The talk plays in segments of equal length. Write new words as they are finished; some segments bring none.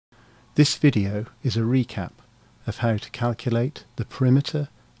This video is a recap of how to calculate the perimeter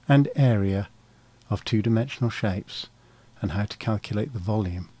and area of two-dimensional shapes and how to calculate the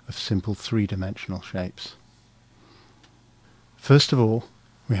volume of simple three-dimensional shapes. First of all,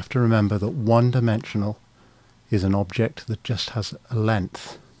 we have to remember that one-dimensional is an object that just has a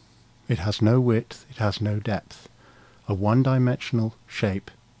length. It has no width, it has no depth. A one-dimensional shape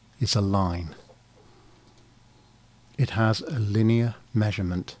is a line. It has a linear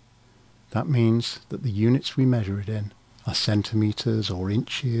measurement. That means that the units we measure it in are centimetres or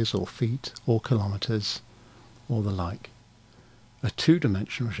inches or feet or kilometres or the like. A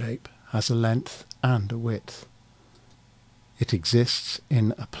two-dimensional shape has a length and a width. It exists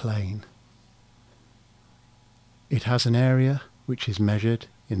in a plane. It has an area which is measured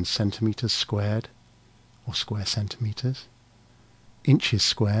in centimetres squared or square centimetres, inches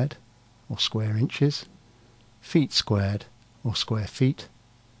squared or square inches, feet squared or square feet,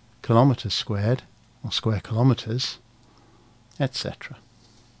 kilometres squared or square kilometres, etc.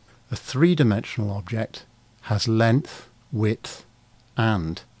 A three-dimensional object has length, width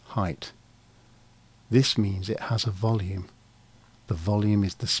and height. This means it has a volume. The volume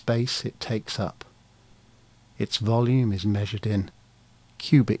is the space it takes up. Its volume is measured in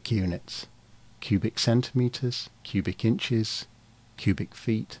cubic units, cubic centimetres, cubic inches, cubic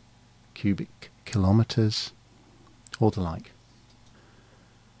feet, cubic kilometres, or the like.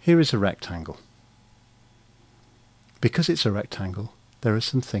 Here is a rectangle. Because it's a rectangle, there are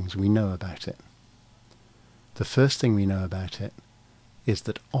some things we know about it. The first thing we know about it is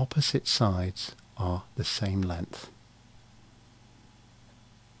that opposite sides are the same length.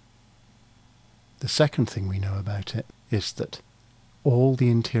 The second thing we know about it is that all the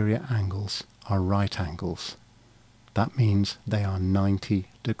interior angles are right angles. That means they are 90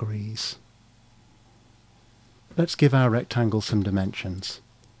 degrees. Let's give our rectangle some dimensions.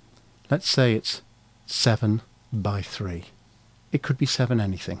 Let's say it's 7 by 3. It could be 7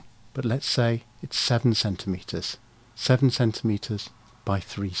 anything, but let's say it's 7 centimetres. 7 centimetres by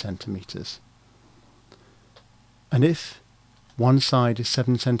 3 centimetres. And if one side is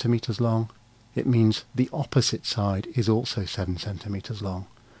 7 centimetres long, it means the opposite side is also 7 centimetres long.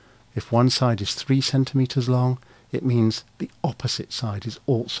 If one side is 3 centimetres long, it means the opposite side is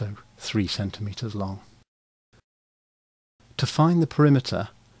also 3 centimetres long. To find the perimeter,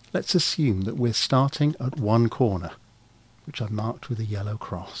 let's assume that we're starting at one corner, which I've marked with a yellow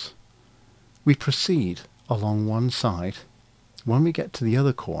cross. We proceed along one side. When we get to the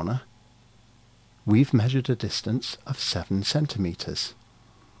other corner, we've measured a distance of 7 centimetres.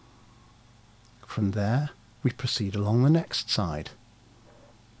 From there, we proceed along the next side.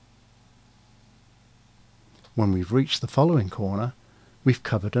 When we've reached the following corner, we've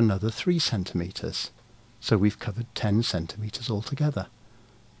covered another 3 centimetres. So we've covered 10 centimetres altogether.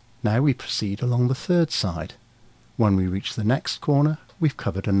 Now we proceed along the third side. When we reach the next corner, we've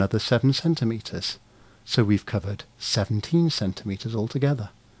covered another 7 centimetres. So we've covered 17 centimetres altogether.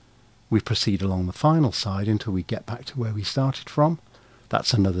 We proceed along the final side until we get back to where we started from.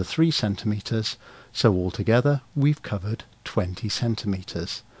 That's another 3 centimetres, so altogether we've covered 20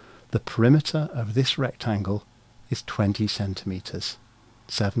 centimetres. The perimeter of this rectangle is 20 centimetres.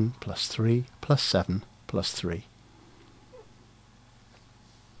 7 plus 3 plus 7 plus 3.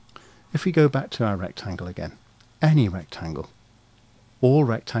 If we go back to our rectangle again, any rectangle, all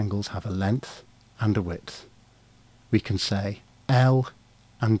rectangles have a length and a width. We can say L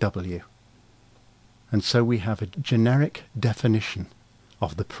and W. And so we have a generic definition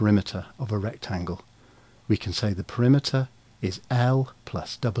of the perimeter of a rectangle. We can say the perimeter is L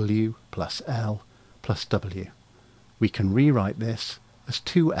plus W plus L plus W. We can rewrite this as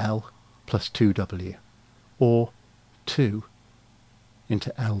 2L plus 2W, or 2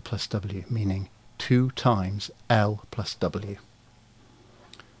 into L plus W, meaning 2 times L plus W.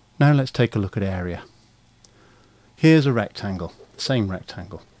 Now let's take a look at area. Here's a rectangle, same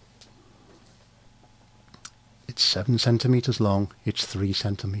rectangle. It's 7 centimetres long, it's 3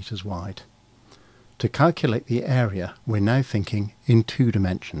 centimetres wide. To calculate the area, we're now thinking in 2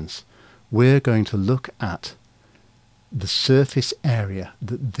 dimensions. We're going to look at the surface area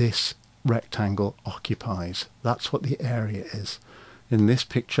that this rectangle occupies. That's what the area is. In this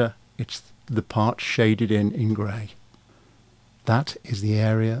picture, it's the part shaded in grey. That is the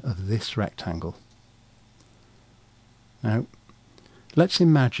area of this rectangle. Now, let's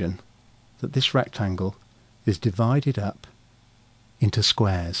imagine that this rectangle is divided up into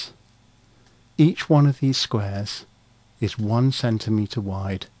squares. Each one of these squares is 1 centimetre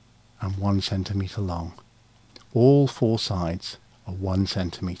wide and 1 centimetre long. All 4 sides are 1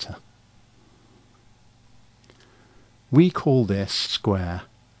 centimetre. We call this square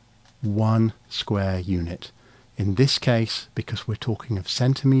 1 square unit. In this case, because we're talking of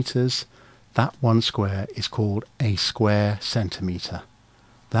centimetres, that 1 square is called a square centimetre.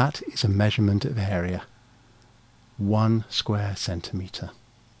 That is a measurement of area. 1 square centimetre.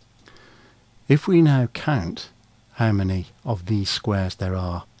 If we now count how many of these squares there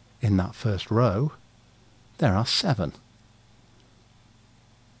are in that first row, there are 7.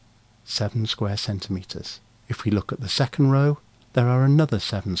 7 square centimetres. If we look at the second row, there are another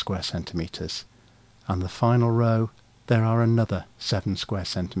 7 square centimetres. And the final row, there are another 7 square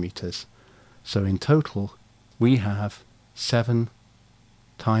centimetres. So in total, we have 7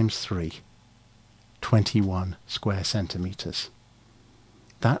 times 3, 21 square centimetres.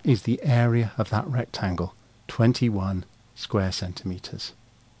 That is the area of that rectangle, 21 square centimetres.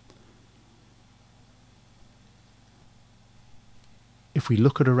 If we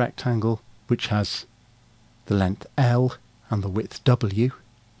look at a rectangle which has the length L and the width W,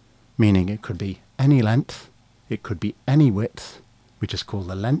 meaning it could be any length, it could be any width, we just call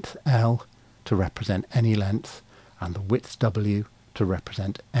the length L to represent any length and the width W to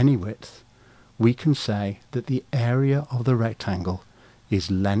represent any width, we can say that the area of the rectangle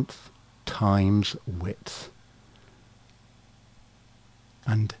is length times width.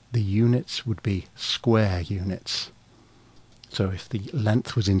 And the units would be square units. So if the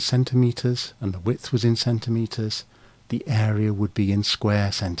length was in centimetres and the width was in centimetres, the area would be in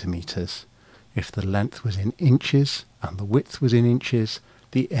square centimetres. If the length was in inches and the width was in inches,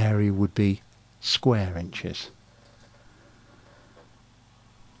 the area would be square inches.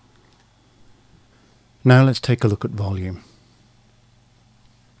 Now let's take a look at volume.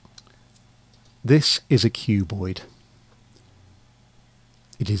 This is a cuboid.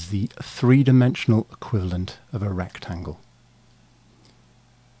 It is the three-dimensional equivalent of a rectangle.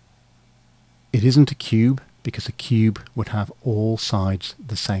 It isn't a cube because a cube would have all sides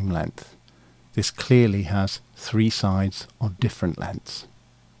the same length. This clearly has 3 sides of different lengths.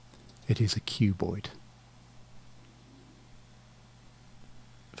 It is a cuboid.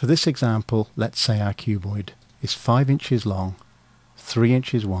 For this example, let's say our cuboid is 5 inches long, 3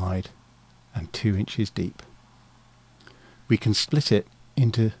 inches wide, and 2 inches deep. We can split it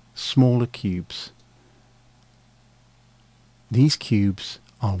into smaller cubes. These cubes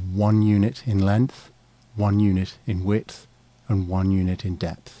are 1 unit in length, 1 unit in width, and 1 unit in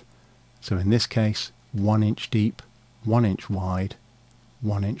depth. So in this case, 1 inch deep, 1 inch wide,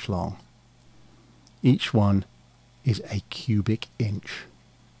 1 inch long. Each one is a cubic inch.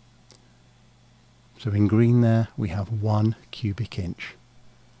 So in green there, we have 1 cubic inch.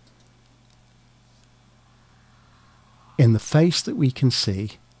 In the face that we can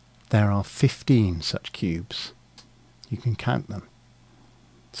see, there are 15 such cubes. You can count them.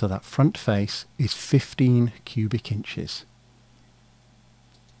 So that front face is 15 cubic inches.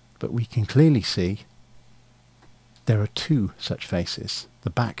 But we can clearly see there are 2 such faces. The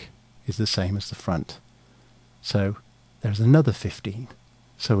back is the same as the front. So there's another 15.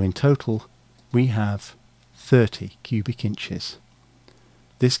 So in total we have 30 cubic inches.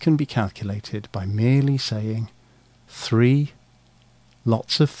 This can be calculated by merely saying 3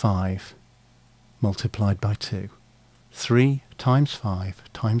 lots of 5 multiplied by 2. 3 times 5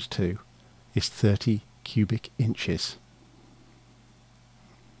 times 2 is 30 cubic inches.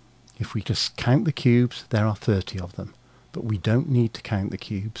 If we just count the cubes, there are 30 of them. But we don't need to count the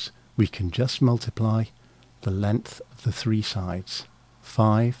cubes. We can just multiply the length of the 3 sides.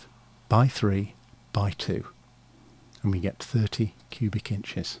 5 by 3 by 2. And we get 30 cubic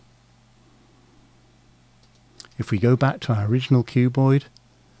inches. If we go back to our original cuboid,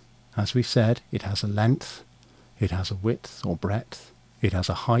 as we said, it has a length, it has a width or breadth, it has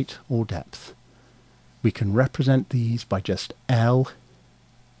a height or depth. We can represent these by just L,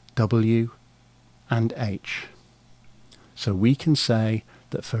 W, and H. So we can say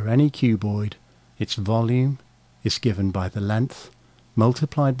that for any cuboid, its volume is given by the length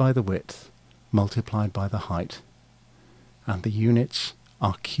multiplied by the width multiplied by the height. And the units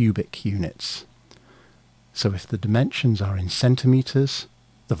are cubic units. So if the dimensions are in centimetres,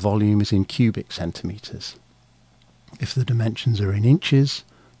 the volume is in cubic centimetres. If the dimensions are in inches,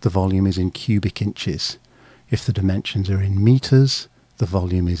 the volume is in cubic inches. If the dimensions are in metres, the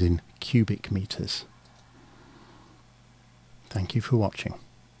volume is in cubic metres. Thank you for watching.